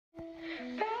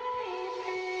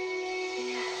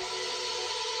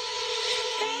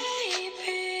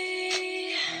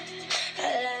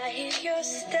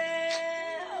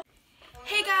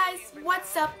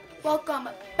welcome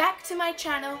back to my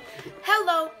channel.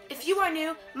 Hello, if you are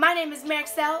new, my name is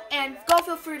Meritxell, and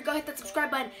feel free to go hit that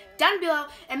subscribe button down below,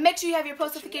 and make sure you have your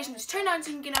post notifications turned on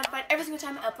so you can get notified every single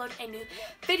time I upload a new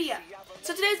video.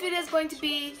 So today's video is going to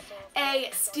be a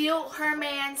steal her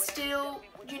man, steal,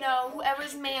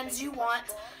 whoever's man's you want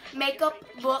makeup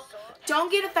look.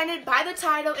 Don't get offended by the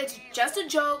title, it's just a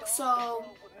joke, so,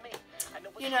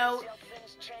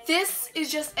 this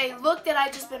is just a look that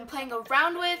I've just been playing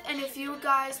around with, and if you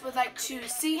guys would like to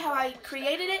see how I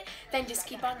created it, then just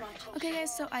keep on watching. Okay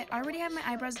guys, so I already have my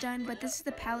eyebrows done, but this is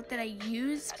the palette that I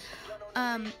used.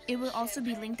 It will also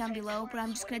be linked down below, but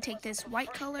I'm just going to take this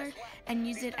white color and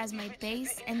use it as my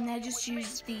base, and then I just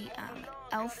use the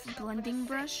e.l.f. blending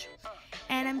brush,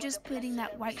 and I'm just putting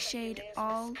that white shade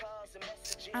all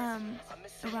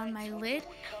around my lid,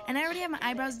 and I already have my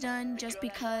eyebrows done just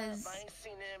because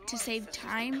to save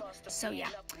time, so yeah.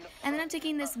 And then I'm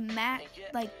taking this matte,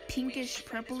 like pinkish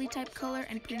purpley type color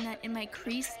and putting that in my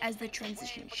crease as the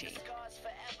transition shade.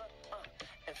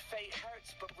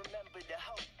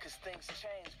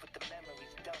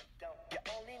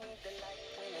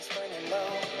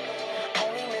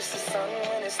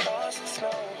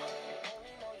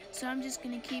 So I'm just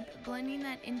going to keep blending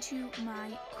that into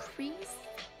my crease.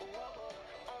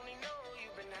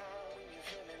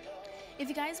 If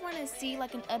you guys want to see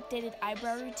like an updated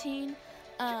eyebrow routine,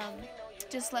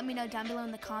 just let me know down below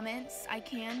in the comments. I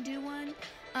can do one.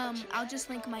 I'll just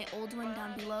link my old one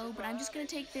down below, but I'm just going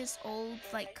to take this old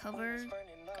like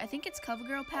I think it's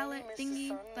CoverGirl palette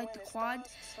thingy, like the quad,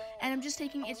 and I'm just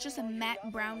taking, it's just a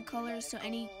matte brown color, so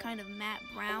any kind of matte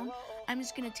brown. I'm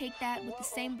just going to take that with the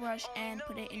same brush and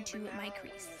put it into my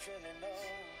crease.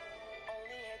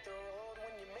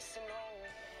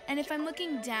 And if I'm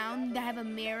looking down, I have a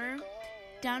mirror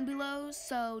down below,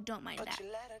 so don't mind that.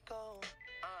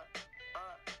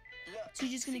 So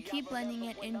you're just going to keep blending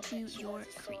it into your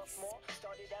crease.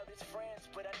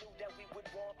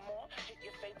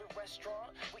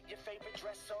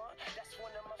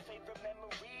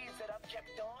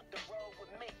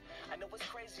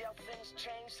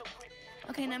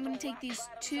 Okay, and I'm going to take these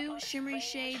two shimmery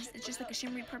shades, it's just like a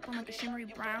shimmery purple and like a shimmery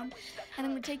brown, and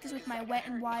I'm going to take this with my Wet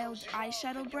n Wild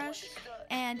eyeshadow brush,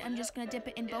 and I'm just going to dip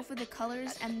it in both of the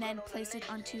colors and then place it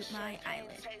onto my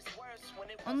eyelid.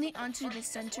 Only onto the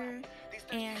center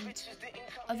and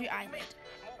of your eyelid.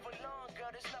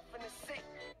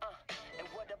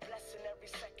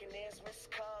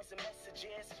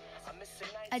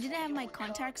 I didn't have my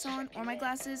contacts on or my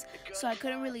glasses, so I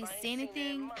couldn't really see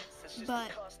anything,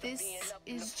 but this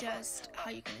is just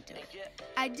how you're going to do it.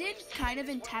 I did kind of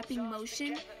in tapping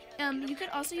motion. You could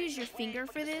also use your finger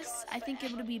for this. I think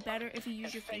it would be better if you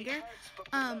use your finger.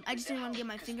 I just didn't want to get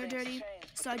my finger dirty,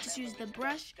 so I just used the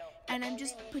brush, and I'm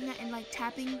just putting it in like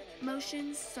tapping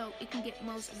motions so it can get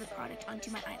most of the product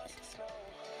onto my eyelid.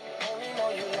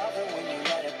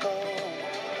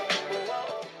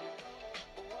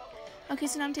 Okay,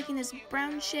 so now I'm taking this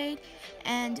brown shade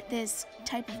and this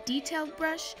type of detailed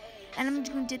brush, and I'm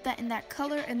just going to dip that in that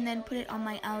color and then put it on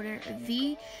my outer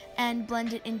V and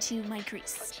blend it into my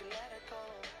crease.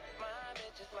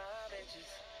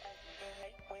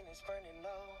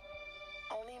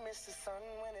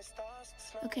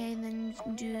 Okay, and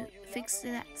then fix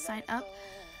that side up.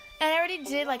 And I already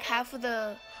did like half of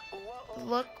the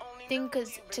look thing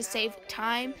because to save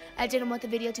time, I didn't want the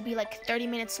video to be like 30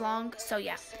 minutes long, so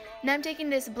yeah. Now I'm taking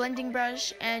this blending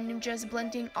brush and I'm just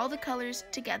blending all the colors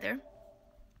together.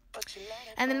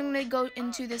 And then I'm going to go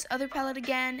into this other palette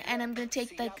again, and I'm going to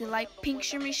take like the light pink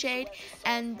shimmery shade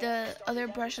and the other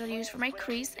brush that I use for my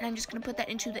crease, and I'm just going to put that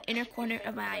into the inner corner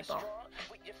of my eyeball.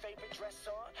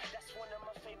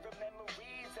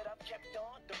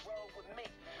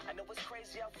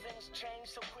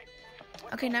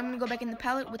 Okay, now I'm going to go back in the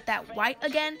palette with that white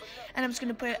again, and I'm just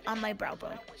going to put it on my brow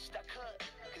bone.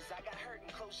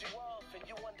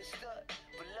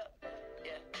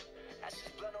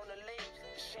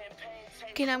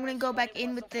 Okay, now I'm going to go back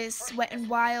in with this Wet n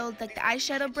Wild, like the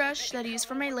eyeshadow brush that I use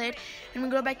for my lid. And I'm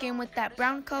going to go back in with that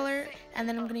brown color, and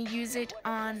then I'm going to use it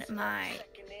on my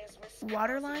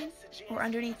waterline, or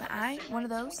underneath the eye, one of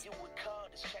those.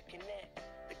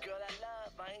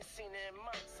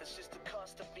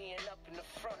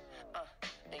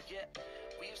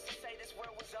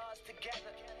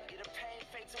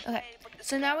 Okay,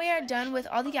 so now we are done with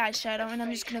all the eyeshadow, and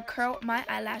I'm just going to curl my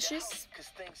eyelashes.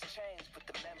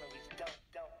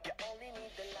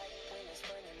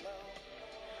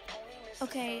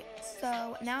 Okay,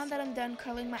 so now that I'm done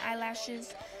curling my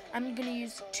eyelashes, I'm going to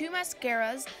use two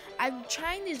mascaras. I'm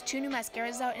trying these two new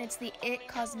mascaras out, and it's the IT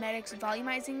Cosmetics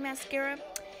Volumizing Mascara.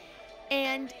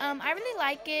 And I really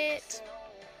like it.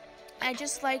 I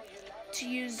just like to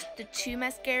use the 2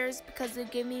 mascaras because they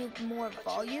give me more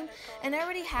volume, and I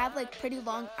already have like pretty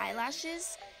long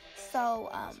eyelashes,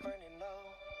 so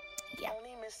yeah.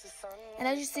 And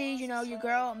as you see, you know, your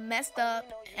girl messed up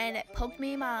and it poked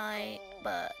me in my eye,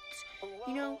 but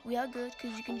you know, we are good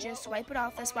because you can just wipe it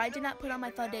off. That's why I did not put on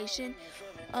my foundation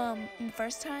the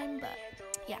first time, but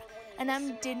yeah. And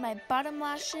I did my bottom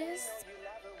lashes.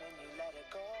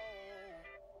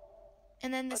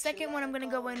 And then the second one, I'm going to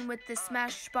go in with the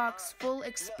Smashbox Full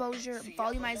Exposure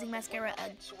Volumizing Mascara,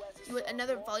 with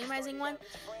another volumizing one.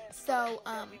 So,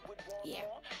 yeah.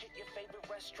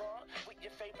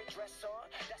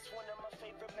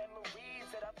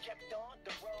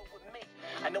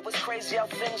 I know it's crazy how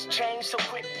things change so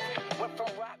quick.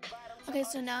 Okay,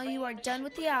 so now you are done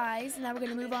with the eyes. Now we're going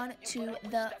to move on to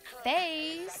the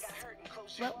face.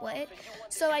 What?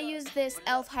 So I use this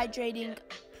e.l.f. Hydrating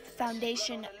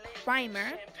Foundation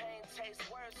Primer.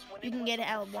 You can get it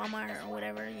at Walmart or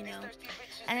whatever, you know.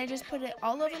 And I just put it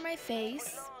all over my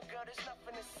face.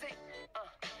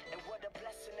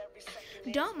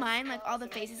 Don't mind like all the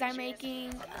faces I'm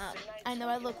making. I know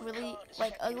I look really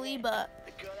like ugly, but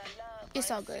it's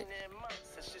all good.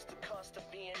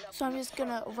 So I'm just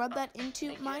gonna rub that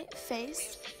into my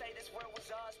face.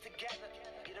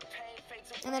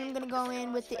 And then I'm going to go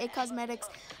in with the It Cosmetics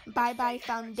Bye Bye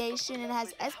Foundation. It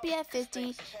has SPF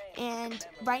 50, and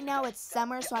right now it's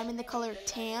summer, so I'm in the color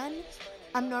tan.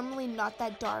 I'm normally not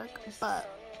that dark, but,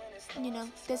 you know,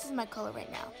 this is my color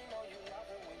right now.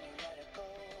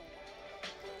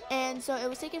 And so it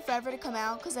was taking forever to come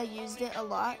out because I used it a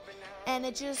lot, and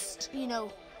it just, you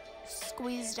know,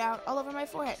 squeezed out all over my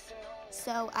forehead.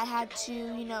 So I had to,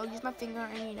 you know, use my finger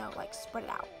and, you know, like spread it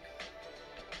out.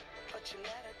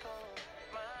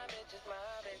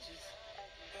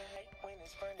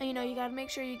 And you know, you gotta make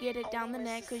sure you get it down the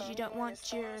neck because you don't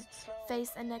want your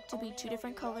face and neck to be 2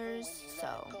 different colors.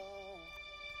 So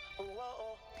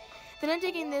then I'm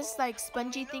taking this like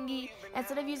spongy thingy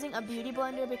instead of using a beauty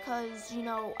blender because, you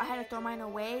know, I had to throw mine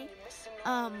away.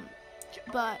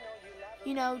 But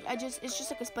you know, it's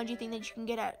just like a spongy thing that you can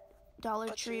get at Dollar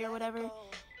Tree or whatever.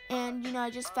 And you know, I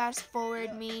just fast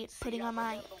forward me putting on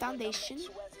my foundation.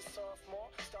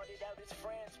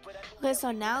 Okay,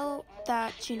 so now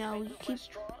that, you know, you keep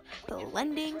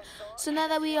blending, so now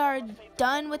that we are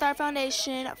done with our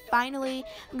foundation, finally,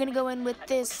 I'm going to go in with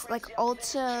this, like,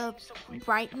 Ulta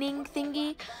brightening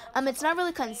thingy. It's not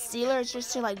really concealer, it's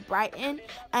just to, like, brighten,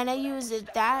 and I use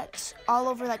that all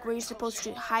over, like, where you're supposed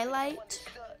to highlight.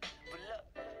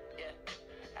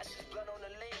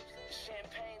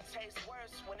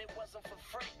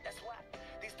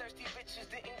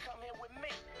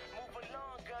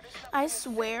 I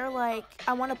swear, like,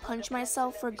 I want to punch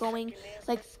myself for going,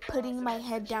 like, putting my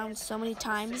head down so many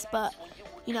times, but,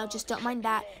 you know, just don't mind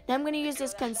that. Now I'm going to use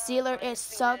this concealer. It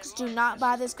sucks. Do not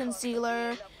buy this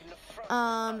concealer.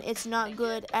 It's not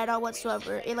good at all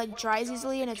whatsoever. It, like, dries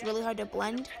easily, and it's really hard to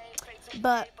blend.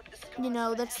 But, you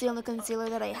know, that's the only concealer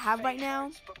that I have right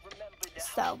now.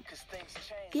 So,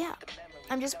 yeah.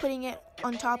 I'm just putting it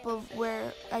on top of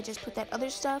where I just put that other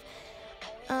stuff.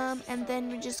 And then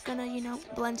we're just gonna, you know,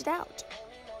 blend it out.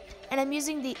 And I'm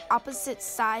using the opposite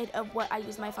side of what I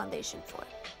use my foundation for.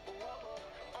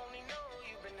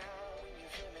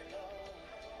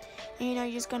 And, you know,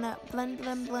 you're just gonna blend.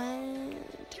 Just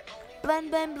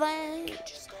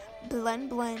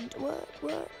blend.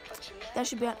 What? That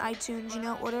should be on iTunes, you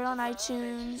know. Order it on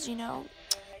iTunes, you know.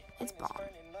 It's bomb.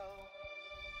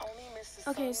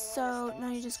 Okay, so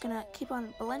now you're just gonna keep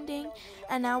on blending,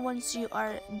 and now once you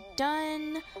are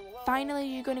done, finally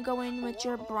you're gonna go in with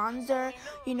your bronzer.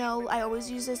 You know, I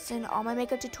always use this in all my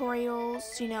makeup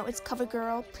tutorials. You know, it's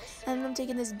CoverGirl, and I'm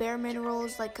taking this Bare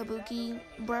Minerals like kabuki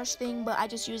brush thing, but I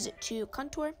just use it to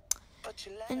contour.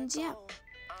 And yeah,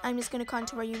 I'm just gonna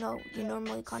contour. You know, you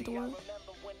normally contour.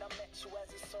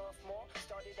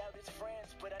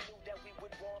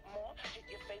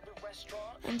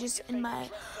 And just in my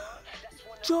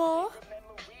jaw.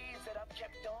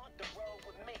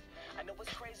 I know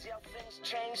it's crazy how things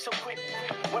change so quick.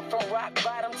 Went from rock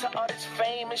bottom to all this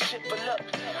fame and shit, but look,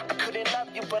 I couldn't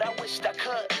love you, but I wished I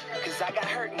could. Cause I got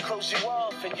hurt and closed you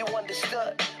off and you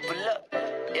understood. But look,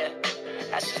 yeah,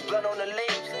 that's just blood on the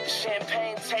leaves. The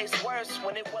champagne tastes worse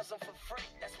when it wasn't for free.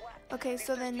 That's why. Okay,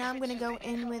 so then now I'm gonna go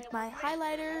in with my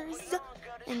highlighters.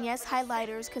 And yes,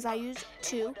 highlighters, because I use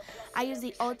 2. I use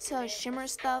the Ulta shimmer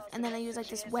stuff, and then I use like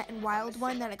this Wet n Wild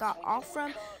one that I got off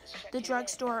from the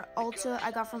drugstore. Ulta, I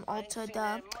got from Ulta,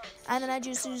 duh. And then I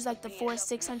just use like the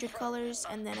 4-600 colors,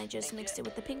 and then I just mixed it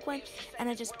with the pink one, and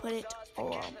I just put it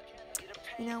all,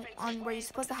 you know, on where you're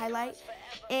supposed to highlight.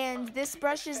 And this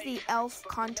brush is the e.l.f.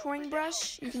 contouring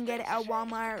brush. You can get it at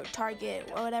Walmart,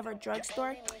 Target, or whatever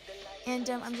drugstore. And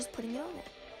I'm just putting it on it.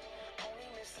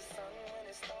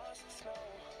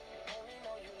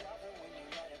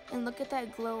 And look at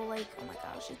that glow, like, oh my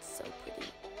gosh, it's so pretty.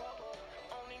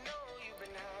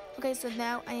 Okay, so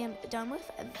now I am done with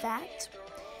that.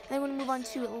 Then I'm going to move on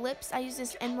to lips. I use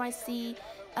this NYC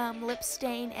lip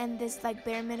stain and this like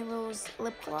Bare Minerals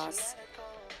lip gloss.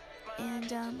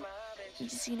 And you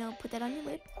just, you know, put that on your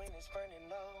lip.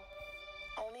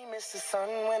 Only miss the sun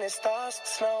when it starts to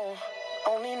snow.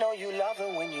 Only know you love her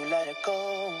when you let it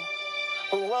go.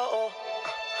 Whoa,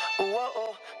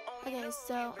 whoa. Okay,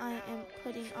 so I am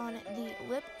putting on the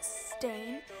lip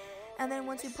stain. And then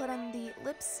once you put on the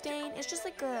lip stain, it's just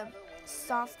like a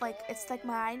soft, like, it's like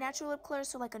my natural lip color,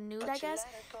 so like a nude, I guess.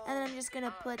 And then I'm just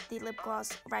gonna put the lip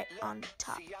gloss right on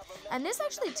top. And this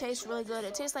actually tastes really good.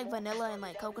 It tastes like vanilla and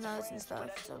like coconuts and stuff,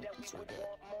 so it's really good.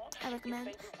 I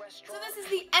recommend. So this is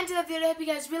the end of the video. I hope you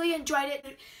guys really enjoyed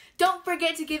it. Don't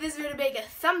forget to give this video a big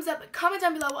thumbs up and comment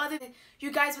down below what other things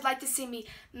you guys would like to see me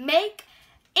make.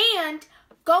 And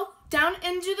go down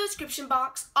into the description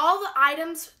box. All the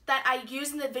items that I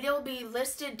use in the video will be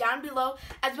listed down below,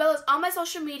 as well as all my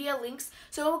social media links.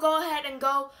 So go ahead and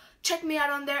go check me out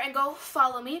on there and go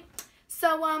follow me.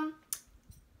 So,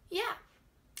 yeah.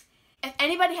 If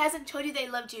anybody hasn't told you they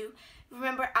loved you,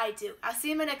 remember I do. I'll see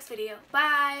you in my next video.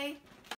 Bye.